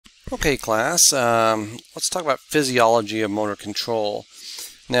Okay, class, let's talk about physiology of motor control.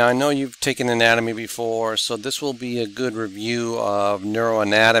 Now, I know you've taken anatomy before, so this will be a good review of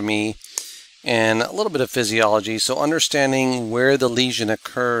neuroanatomy and a little bit of physiology. So understanding where the lesion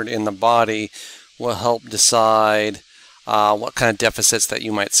occurred in the body will help decide what kind of deficits that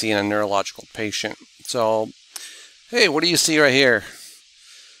you might see in a neurological patient. So, hey, what do you see right here?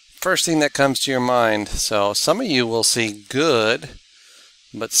 First thing that comes to your mind. So some of you will see good,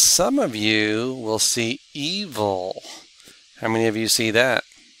 but some of you will see evil. How many of you see that?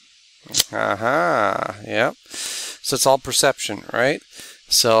 Aha, yep. So it's all perception, right?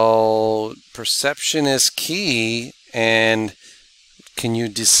 So perception is key, and can you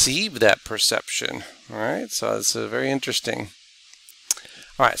deceive that perception? All right, so it's very interesting.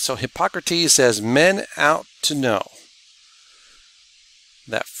 All right, so Hippocrates says, men ought to know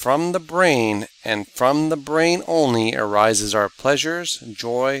that from the brain and from the brain only arises our pleasures,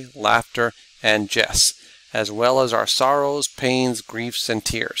 joy, laughter, and jests, as well as our sorrows, pains, griefs, and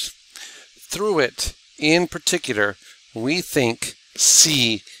tears. Through it, in particular, we think,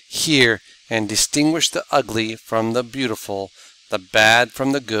 see, hear, and distinguish the ugly from the beautiful, the bad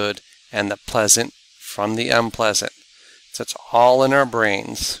from the good, and the pleasant from the unpleasant. So it's all in our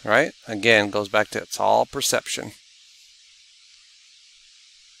brains, right? Again, it goes back to it's all perception.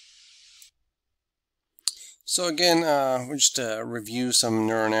 So again, we'll just review some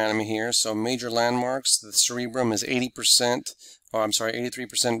neuroanatomy here. So major landmarks: the cerebrum is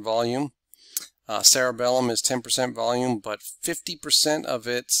 83% volume. Cerebellum is 10% volume, but 50% of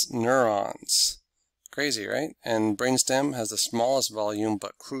its neurons. Crazy, right? And brainstem has the smallest volume,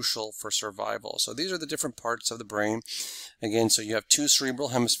 but crucial for survival. So these are the different parts of the brain. Again, so you have two cerebral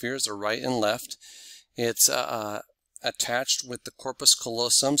hemispheres, the right and left. It's attached with the corpus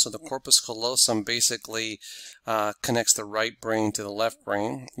callosum. So the corpus callosum basically connects the right brain to the left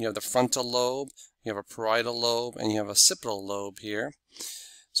brain. You have the frontal lobe, you have a parietal lobe, and you have a occipital lobe here.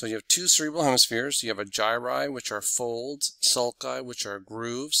 So you have two cerebral hemispheres. You have a gyri, which are folds, sulci, which are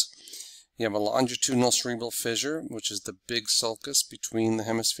grooves. You have a longitudinal cerebral fissure, which is the big sulcus between the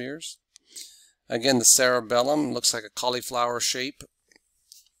hemispheres. Again, the cerebellum looks like a cauliflower shape.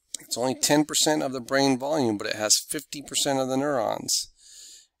 It's only 10% of the brain volume, but it has 50% of the neurons.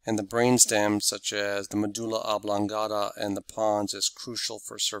 And the brainstem, such as the medulla oblongata and the pons, is crucial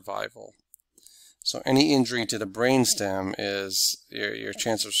for survival. So any injury to the brainstem is, your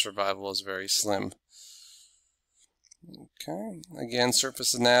chance of survival is very slim. Okay, again,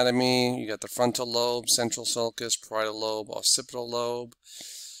 surface anatomy, you got the frontal lobe, central sulcus, parietal lobe, occipital lobe.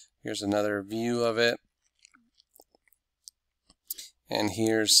 Here's another view of it. And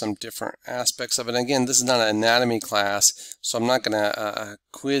here's some different aspects of it. Again, this is not an anatomy class, so I'm not going to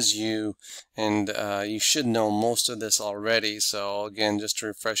quiz you, and you should know most of this already. So again, just to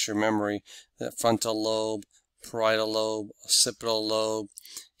refresh your memory, the frontal lobe, parietal lobe, occipital lobe,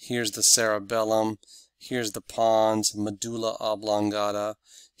 here's the cerebellum, here's the pons, medulla oblongata,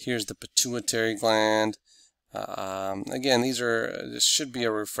 here's the pituitary gland. Again, this should be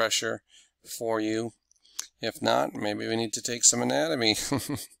a refresher for you. If not, maybe we need to take some anatomy.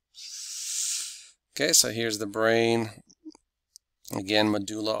 Okay, so here's the brain. Again,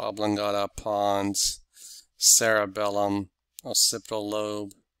 medulla oblongata, pons, cerebellum, occipital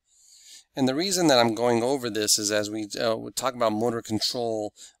lobe. And the reason that I'm going over this is as we talk about motor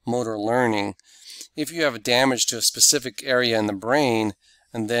control, motor learning, if you have damage to a specific area in the brain,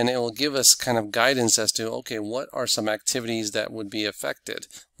 and then it will give us kind of guidance as to, okay, what are some activities that would be affected?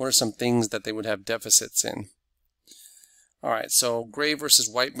 What are some things that they would have deficits in? All right, so gray versus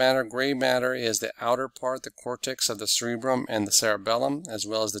white matter. Gray matter is the outer part, the cortex of the cerebrum and the cerebellum, as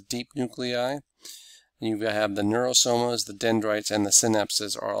well as the deep nuclei. You have the neurosomas, the dendrites, and the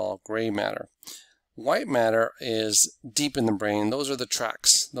synapses are all gray matter. White matter is deep in the brain. Those are the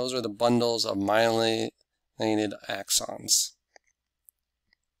tracts. Those are the bundles of myelinated axons.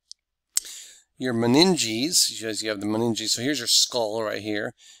 Your meninges, as you have the meninges, so here's your skull right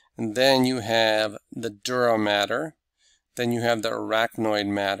here, and then you have the dura mater, then you have the arachnoid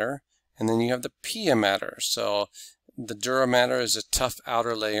matter, and then you have the pia mater. So the dura mater is a tough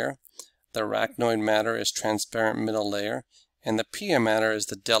outer layer, the arachnoid mater is transparent middle layer, and the pia mater is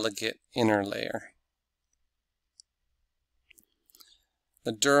the delicate inner layer.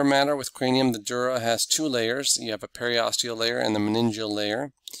 The dura mater with cranium, the dura has two layers. You have a periosteal layer and the meningeal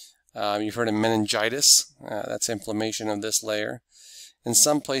layer. You've heard of meningitis, that's inflammation of this layer. In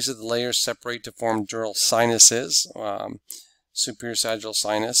some places the layers separate to form dural sinuses, superior sagittal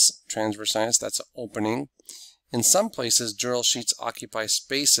sinus, transverse sinus, that's an opening. In some places dural sheets occupy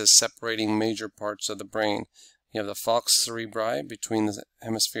spaces separating major parts of the brain. You have the falx cerebri between the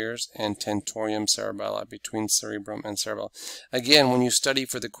hemispheres and tentorium cerebelli between cerebrum and cerebellum. Again, when you study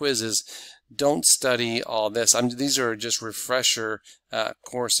for the quizzes, don't study all this. These are just refresher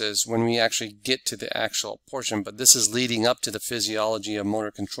courses when we actually get to the actual portion, but this is leading up to the physiology of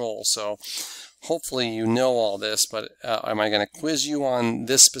motor control. So hopefully you know all this, but am I going to quiz you on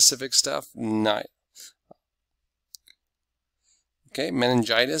this specific stuff? Not. Okay,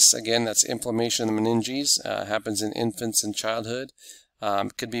 meningitis, again, that's inflammation of the meninges, happens in infants and childhood.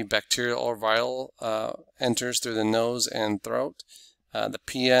 Could be bacterial or viral, enters through the nose and throat. The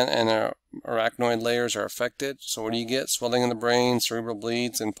pia and arachnoid layers are affected. So what do you get? Swelling in the brain, cerebral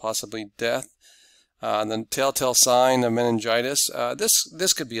bleeds, and possibly death. The telltale sign of meningitis,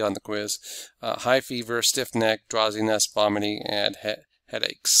 this could be on the quiz. High fever, stiff neck, drowsiness, vomiting, and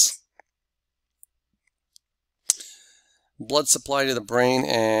headaches. Blood supply to the brain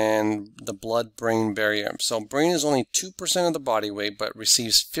and the blood-brain barrier. So brain is only 2% of the body weight, but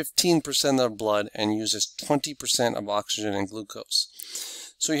receives 15% of the blood and uses 20% of oxygen and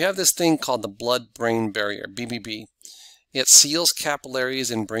glucose. So you have this thing called the blood-brain barrier, BBB. It seals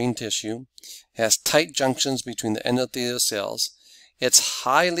capillaries in brain tissue, has tight junctions between the endothelial cells. It's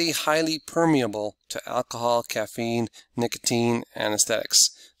highly permeable to alcohol, caffeine, nicotine, anesthetics.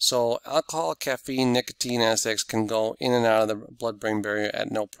 So alcohol, caffeine, nicotine, anesthetics can go in and out of the blood-brain barrier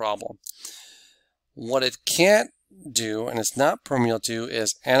at no problem. What it can't do, and it's not permeable to,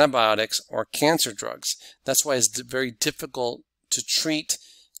 is antibiotics or cancer drugs. That's why it's very difficult to treat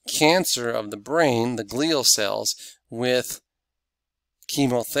cancer of the brain, the glial cells, with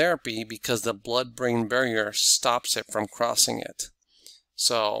chemotherapy because the blood-brain barrier stops it from crossing it.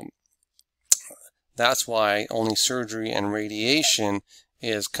 So that's why only surgery and radiation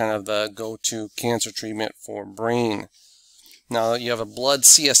is kind of the go-to cancer treatment for brain. Now you have a blood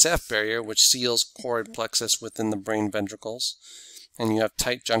CSF barrier which seals choroid plexus within the brain ventricles, and you have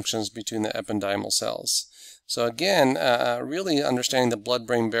tight junctions between the ependymal cells. So again, really understanding the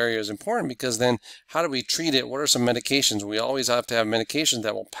blood-brain barrier is important, because then how do we treat it? What are some medications? We always have to have medications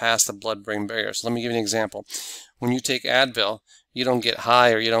that will pass the blood-brain barrier. So let me give you an example. When you take Advil, you don't get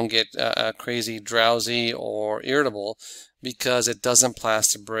high, or you don't get crazy drowsy or irritable, because it doesn't pass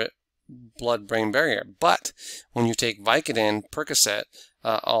the blood-brain barrier. But when you take Vicodin, Percocet,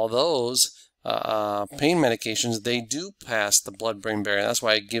 all those pain medications, they do pass the blood-brain barrier. That's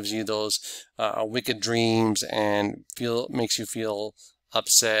why it gives you those wicked dreams and makes you feel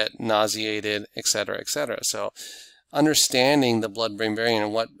upset, nauseated, etc., etc. So understanding the blood-brain barrier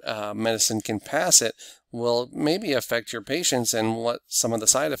and what medicine can pass it will maybe affect your patients and what some of the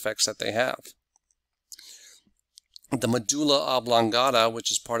side effects that they have. The medulla oblongata, which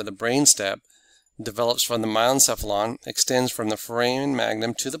is part of the brainstem, develops from the myencephalon, extends from the foramen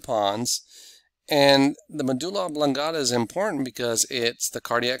magnum to the pons. And the medulla oblongata is important because it's the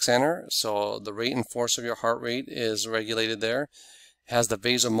cardiac center, so the rate and force of your heart rate is regulated there. It has the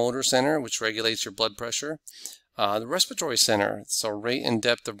vasomotor center, which regulates your blood pressure. The respiratory center, so rate and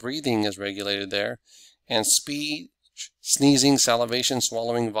depth of breathing is regulated there. And speech, sneezing, salivation,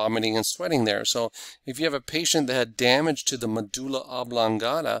 swallowing, vomiting, and sweating there. So if you have a patient that had damage to the medulla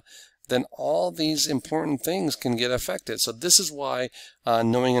oblongata, then all these important things can get affected. So this is why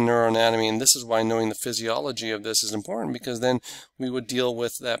knowing a neuroanatomy, and this is why knowing the physiology of this is important, because then we would deal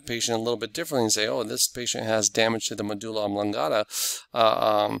with that patient a little bit differently and say, oh, this patient has damage to the medulla oblongata.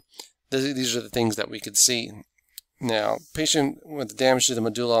 These are the things that we could see. Now, patient with damage to the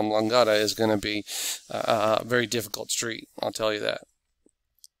medulla oblongata is going to be very difficult to treat, I'll tell you that.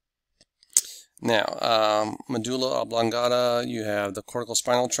 Now, medulla oblongata, you have the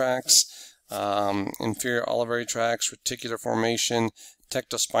corticospinal tracts, inferior olivary tracts, reticular formation,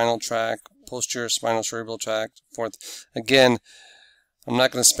 tectospinal tract, posterior spinocerebral tract, forth. Again, I'm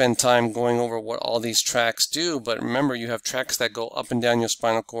not going to spend time going over what all these tracts do, but remember, you have tracts that go up and down your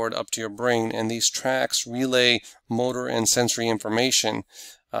spinal cord up to your brain, and these tracts relay motor and sensory information,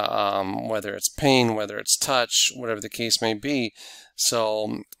 whether it's pain, whether it's touch, whatever the case may be.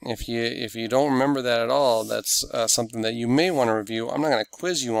 So if you don't remember that at all, that's something that you may want to review. I'm not going to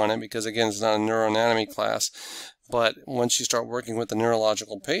quiz you on it because, again, it's not a neuroanatomy class. But once you start working with the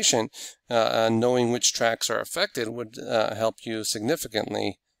neurological patient, knowing which tracts are affected would help you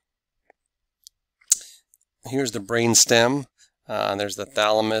significantly. Here's the brain stem. There's the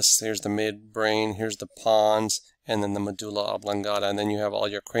thalamus. Here's the midbrain. Here's the pons, and then the medulla oblongata. And then you have all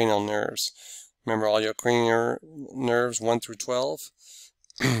your cranial nerves. Remember all your cranial nerves 1 through 12.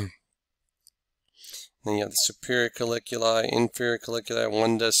 Then you have the superior colliculi, inferior colliculi.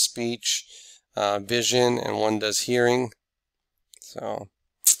 One does speech, vision, and one does hearing. So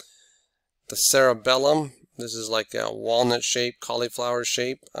the cerebellum, This is like a walnut shape, cauliflower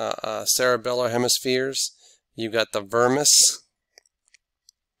shape, cerebellar hemispheres. You've got the vermis,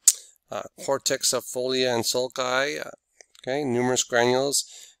 cortex of folia and sulci, okay, numerous granules.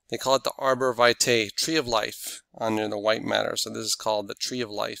 They call it the arbor vitae, tree of life, under the white matter. So this is called the tree of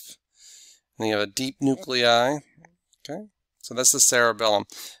life. And you have a deep nuclei, okay. So that's the cerebellum.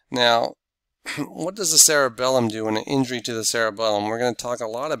 Now, what does the cerebellum do in an injury to the cerebellum? We're going to talk a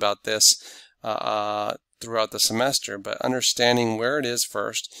lot about this throughout the semester, but understanding where it is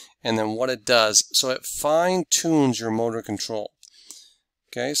first and then what it does. So it fine-tunes your motor control.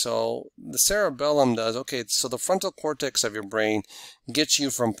 Okay, so the cerebellum does, okay, so the frontal cortex of your brain gets you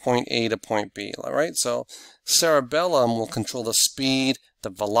from point A to point B, all right? So cerebellum will control the speed, the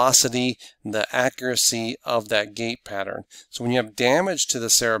velocity, the accuracy of that gait pattern. So when you have damage to the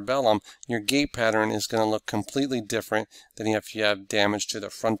cerebellum, your gait pattern is going to look completely different than if you have damage to the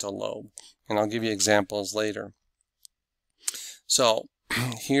frontal lobe. And I'll give you examples later. So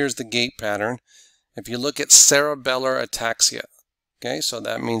here's the gait pattern. If you look at cerebellar ataxia, okay, so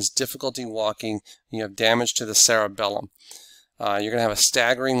that means difficulty walking, you have damage to the cerebellum. You're going to have a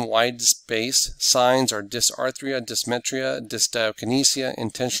staggering wide space. Signs are dysarthria, dysmetria, dysdiakinesia,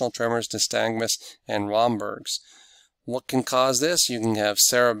 intentional tremors, nystagmus, and Romberg's. What can cause this? You can have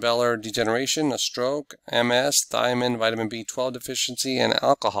cerebellar degeneration, a stroke, MS, thiamine, vitamin B12 deficiency, and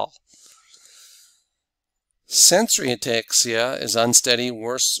alcohol. Sensory ataxia is unsteady,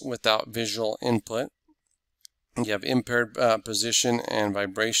 worse without visual input. You have impaired position and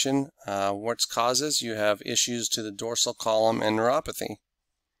vibration. What's causes? You have issues to the dorsal column and neuropathy.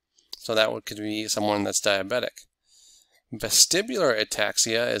 So that could be someone that's diabetic. Vestibular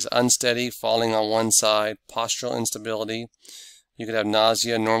ataxia is unsteady, falling on one side, postural instability. You could have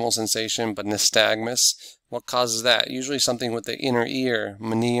nausea, normal sensation, but nystagmus. What causes that? Usually something with the inner ear,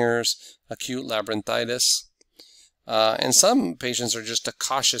 Meniere's, acute labyrinthitis. And some patients are just a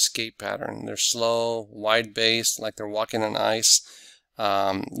cautious gait pattern. They're slow, wide-based, like they're walking on ice,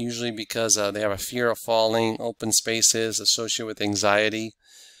 usually because they have a fear of falling, open spaces associated with anxiety.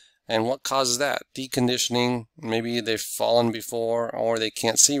 And what causes that? Deconditioning. Maybe they've fallen before or they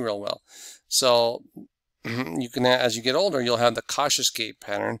can't see real well. So you can, as you get older, you'll have the cautious gait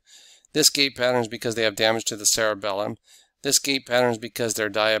pattern. This gait pattern is because they have damage to the cerebellum. This gait pattern is because they're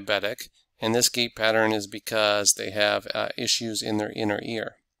diabetic. And this gait pattern is because they have issues in their inner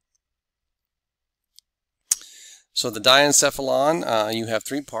ear. So the diencephalon, you have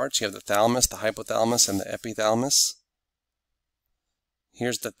three parts. You have the thalamus, the hypothalamus, and the epithalamus.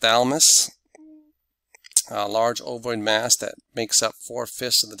 Here's the thalamus, a large ovoid mass that makes up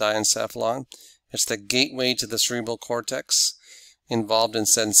 4/5 of the diencephalon. It's the gateway to the cerebral cortex, involved in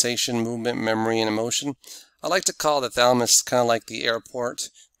sensation, movement, memory, and emotion. I like to call the thalamus kind of like the airport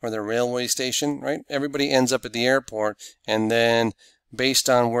or the railway station, right? Everybody ends up at the airport, and then based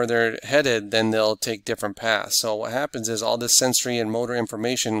on where they're headed, then they'll take different paths. So what happens is all this sensory and motor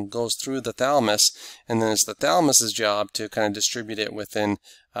information goes through the thalamus, and then it's the thalamus's job to kind of distribute it within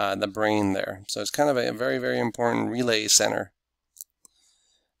the brain there. So it's kind of a very, very important relay center.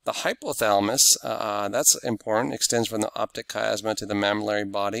 The hypothalamus, that's important, extends from the optic chiasma to the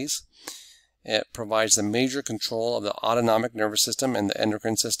mammillary bodies. It provides the major control of the autonomic nervous system and the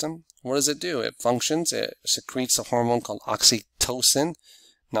endocrine system. What does it do? It functions, it secretes a hormone called oxytocin,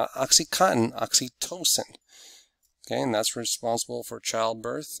 not Oxycontin, oxytocin. Okay, and that's responsible for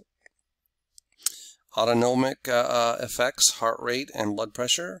childbirth. Autonomic effects, heart rate and blood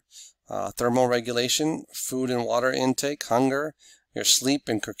pressure, thermal regulation, food and water intake, hunger, your sleep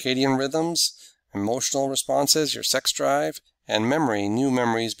and circadian rhythms, emotional responses, your sex drive, and memory, new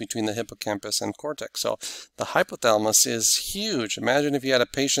memories between the hippocampus and cortex. So the hypothalamus is huge. Imagine if you had a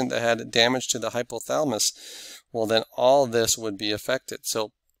patient that had damage to the hypothalamus. Well, then all this would be affected.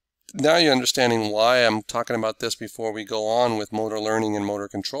 So now you're understanding why I'm talking about this before we go on with motor learning and motor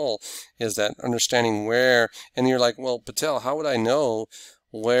control, is that understanding where, and you're like, well, Patel, how would I know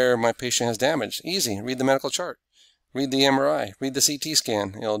where my patient has damage? Easy, read the medical chart, read the MRI, read the CT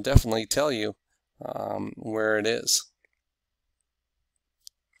scan. It'll definitely tell you where it is.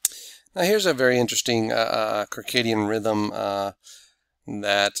 Now here's a very interesting circadian rhythm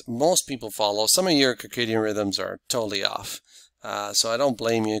that most people follow. Some of your circadian rhythms are totally off. So I don't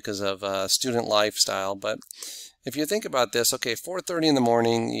blame you because of student lifestyle. But if you think about this, okay, 4:30 in the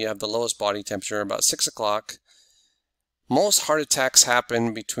morning, you have the lowest body temperature. About 6 o'clock, most heart attacks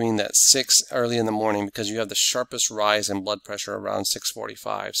happen between that 6 early in the morning because you have the sharpest rise in blood pressure around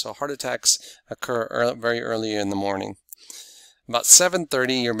 6:45. So heart attacks occur very early in the morning. About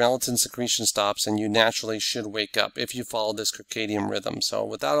 7:30, your melatonin secretion stops and you naturally should wake up if you follow this circadian rhythm. So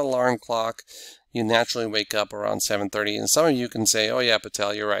without an alarm clock, you naturally wake up around 7:30. And some of you can say, oh yeah,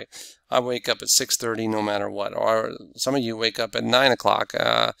 Patel, you're right. I wake up at 6:30 no matter what. Or some of you wake up at 9 o'clock.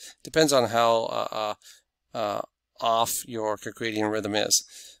 Depends on how off your circadian rhythm is.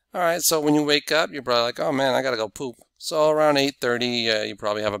 All right, so when you wake up, you're probably like, oh man, I gotta go poop. So around 8:30, you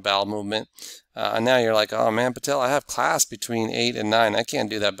probably have a bowel movement. And now you're like, oh man, Patel, I have class between 8 and 9. I can't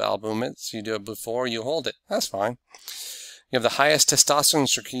do that bowel movement. So you do it before you hold it. That's fine. You have the highest testosterone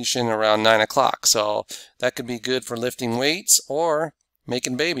secretion around 9 o'clock. So that could be good for lifting weights or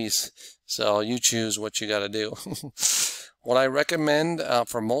making babies. So you choose what you got to do. What I recommend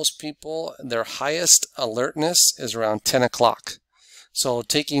for most people, their highest alertness is around 10 o'clock. So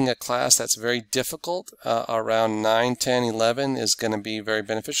taking a class that's very difficult around 9, 10, 11 is going to be very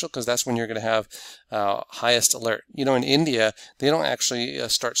beneficial, because that's when you're going to have highest alert. You know, in India, they don't actually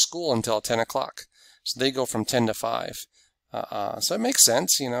start school until 10 o'clock. So they go from 10 to 5. So it makes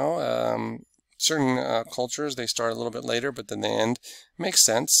sense, you know. Certain cultures, they start a little bit later, but then they end. Makes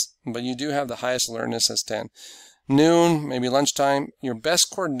sense, but you do have the highest alertness as 10. Noon, maybe lunchtime, your best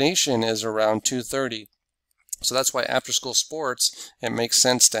coordination is around 2:30. So that's why after school sports, it makes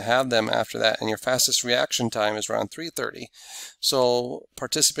sense to have them after that. And your fastest reaction time is around 3:30. So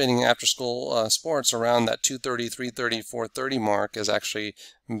participating in after school sports around that 2:30, 3:30, 4:30 mark is actually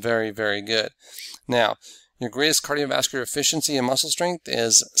very, very good. Now, your greatest cardiovascular efficiency and muscle strength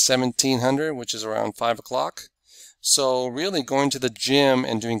is 1700, which is around 5 o'clock. So really going to the gym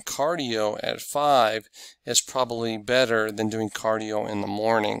and doing cardio at 5 is probably better than doing cardio in the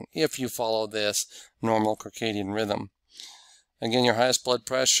morning if you follow this normal circadian rhythm. Again, your highest blood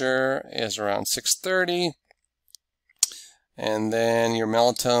pressure is around 6:30, and then your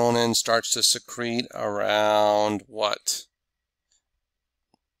melatonin starts to secrete around what?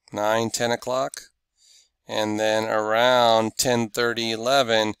 9, 10 o'clock, and then around 10:30,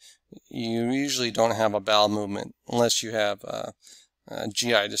 11 you usually don't have a bowel movement unless you have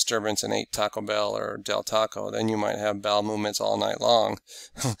GI disturbance and ate Taco Bell or Del Taco. Then you might have bowel movements all night long.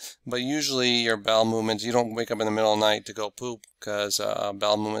 But usually your bowel movements, you don't wake up in the middle of the night to go poop, because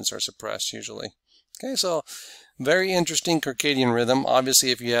bowel movements are suppressed usually. Okay, so very interesting circadian rhythm.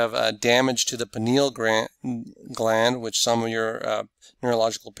 Obviously, if you have damage to the pineal gland, which some of your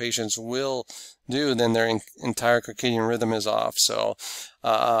neurological patients will do, then their entire circadian rhythm is off. So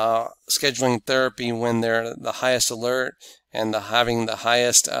scheduling therapy when they're the highest alert and having the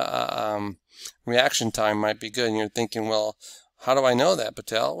highest reaction time might be good. And you're thinking, well, how do I know that,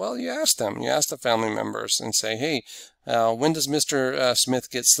 Patel? Well, you ask them. You ask the family members and say, hey, when does Mr.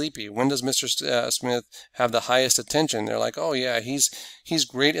 Smith get sleepy? When does Mr. Smith have the highest attention? They're like, oh yeah, he's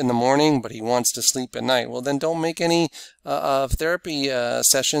great in the morning, but he wants to sleep at night. Well, then don't make any therapy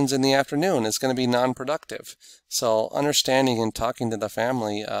sessions in the afternoon. It's going to be non-productive. So understanding and talking to the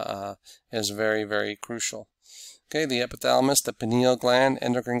family is very, very crucial. Okay, the epithalamus, the pineal gland,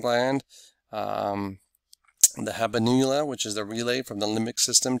 endocrine gland, the habenula, which is the relay from the limbic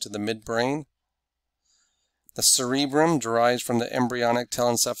system to the midbrain. The cerebrum derives from the embryonic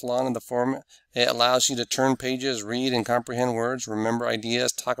telencephalon in the form. It allows you to turn pages, read and comprehend words, remember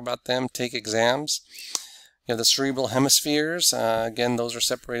ideas, talk about them, take exams. You have the cerebral hemispheres. Again, those are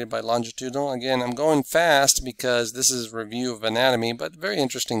separated by longitudinal. Again, I'm going fast because this is review of anatomy, but very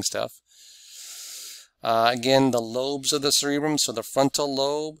interesting stuff. Again, the lobes of the cerebrum. So the frontal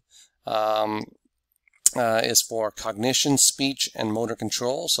lobe is for cognition, speech, and motor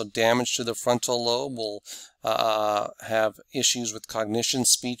control. So damage to the frontal lobe will have issues with cognition,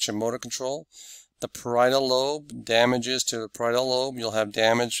 speech, and motor control. The parietal lobe, damages to the parietal lobe, you'll have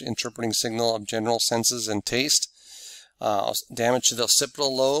damage interpreting signal of general senses and taste. Damage to the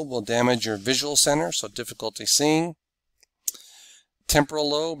occipital lobe will damage your visual center, so difficulty seeing. Temporal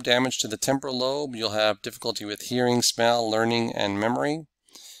lobe, damage to the temporal lobe, you'll have difficulty with hearing, smell, learning, and memory.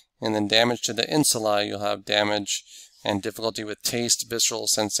 And then damage to the insula, you'll have damage and difficulty with taste, visceral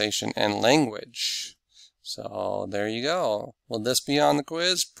sensation, and language. So there you go. Will this be on the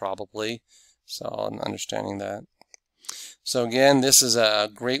quiz? Probably. So understanding that. So again, this is a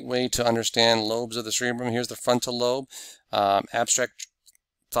great way to understand lobes of the cerebrum. Here's the frontal lobe. Abstract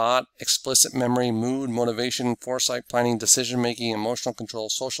thought, explicit memory, mood, motivation, foresight, planning, decision-making, emotional control,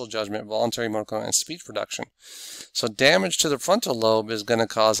 social judgment, voluntary motor control, and speech production. So damage to the frontal lobe is going to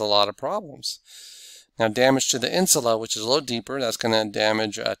cause a lot of problems. Now damage to the insula, which is a little deeper, that's going to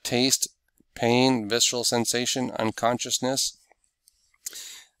damage taste, pain, visceral sensation, unconsciousness.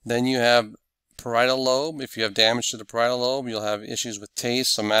 Then you have parietal lobe. If you have damage to the parietal lobe, you'll have issues with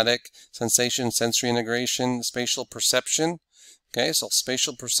taste, somatic sensation, sensory integration, spatial perception. Okay, so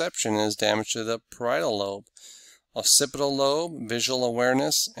spatial perception is damage to the parietal lobe. occipital lobe, visual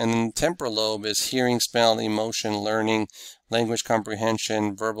awareness, and then the temporal lobe is hearing, smell, emotion, learning, language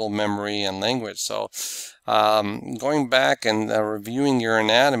comprehension, verbal memory, and language. So going back and reviewing your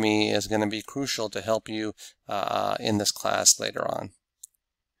anatomy is going to be crucial to help you in this class later on.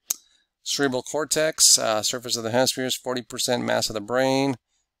 Cerebral cortex, surface of the hemispheres, 40% mass of the brain.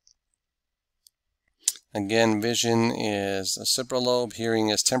 Again, vision is occipital lobe, hearing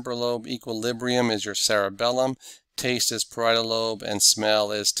is temporal lobe, equilibrium is your cerebellum, taste is parietal lobe, and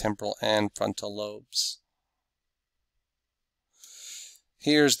smell is temporal and frontal lobes.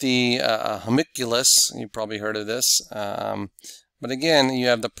 Here's the homunculus. You've probably heard of this. But again, you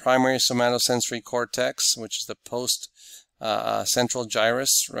have the primary somatosensory cortex, which is the post central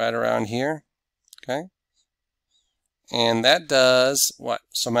gyrus right around here. Okay? And that does what?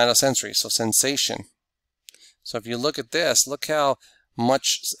 Somatosensory, so sensation. So if you look at this, look how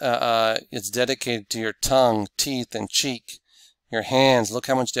much it's dedicated to your tongue, teeth, and cheek. Your hands, look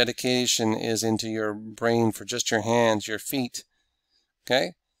how much dedication is into your brain for just your hands, your feet.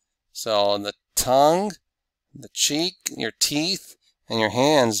 Okay? So the tongue, the cheek, your teeth, and your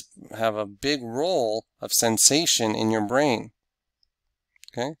hands have a big role of sensation in your brain.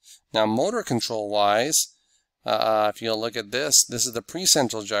 Okay? Now motor control wise, if you'll look at this, this is the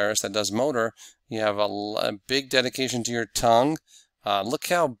precentral gyrus that does motor. You have a big dedication to your tongue. Look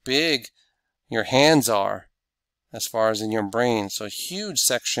how big your hands are as far as in your brain. So a huge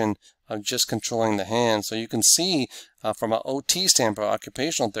section of just controlling the hands. So you can see from an OT standpoint,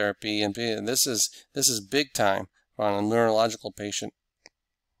 occupational therapy, and this is big time on a neurological patient.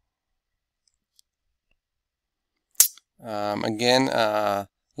 Again,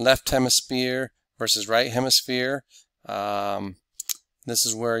 left hemisphere versus right hemisphere. This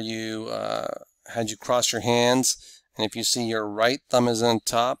is where you had you cross your hands, and if you see your right thumb is on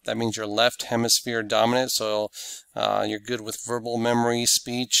top, that means your left hemisphere dominant. So you're good with verbal memory,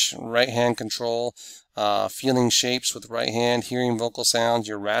 speech, right hand control, feeling shapes with right hand, hearing vocal sounds.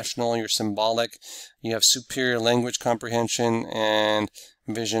 You're rational, you're symbolic, you have superior language comprehension and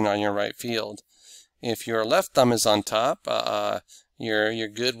vision on your right field. If your left thumb is on top, you're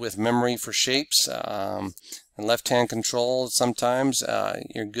good with memory for shapes, and left hand control sometimes.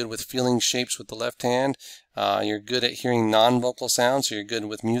 You're good with feeling shapes with the left hand. You're good at hearing non-vocal sounds, so you're good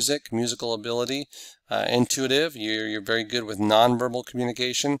with music, musical ability. Intuitive, you're very good with non-verbal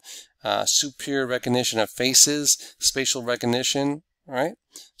communication. Superior recognition of faces, spatial recognition, right?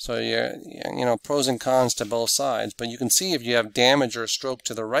 So you know, pros and cons to both sides. But you can see if you have damage or a stroke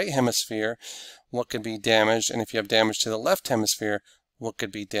to the right hemisphere, what could be damaged, and if you have damage to the left hemisphere, what could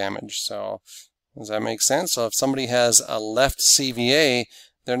be damaged. So does that make sense? So if somebody has a left CVA,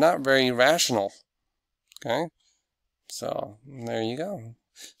 they're not very rational. Okay, so there you go.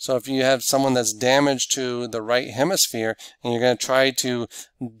 So if you have someone that's damaged to the right hemisphere and you're going to try to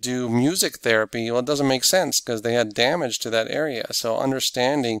do music therapy, well, it doesn't make sense because they had damage to that area. So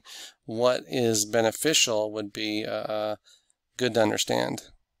understanding what is beneficial would be good to understand.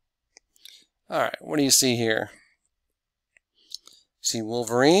 All right, what do you see here? See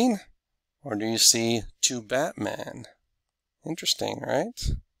Wolverine, or do you see two Batman? Interesting, right?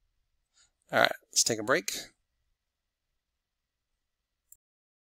 All right, let's take a break.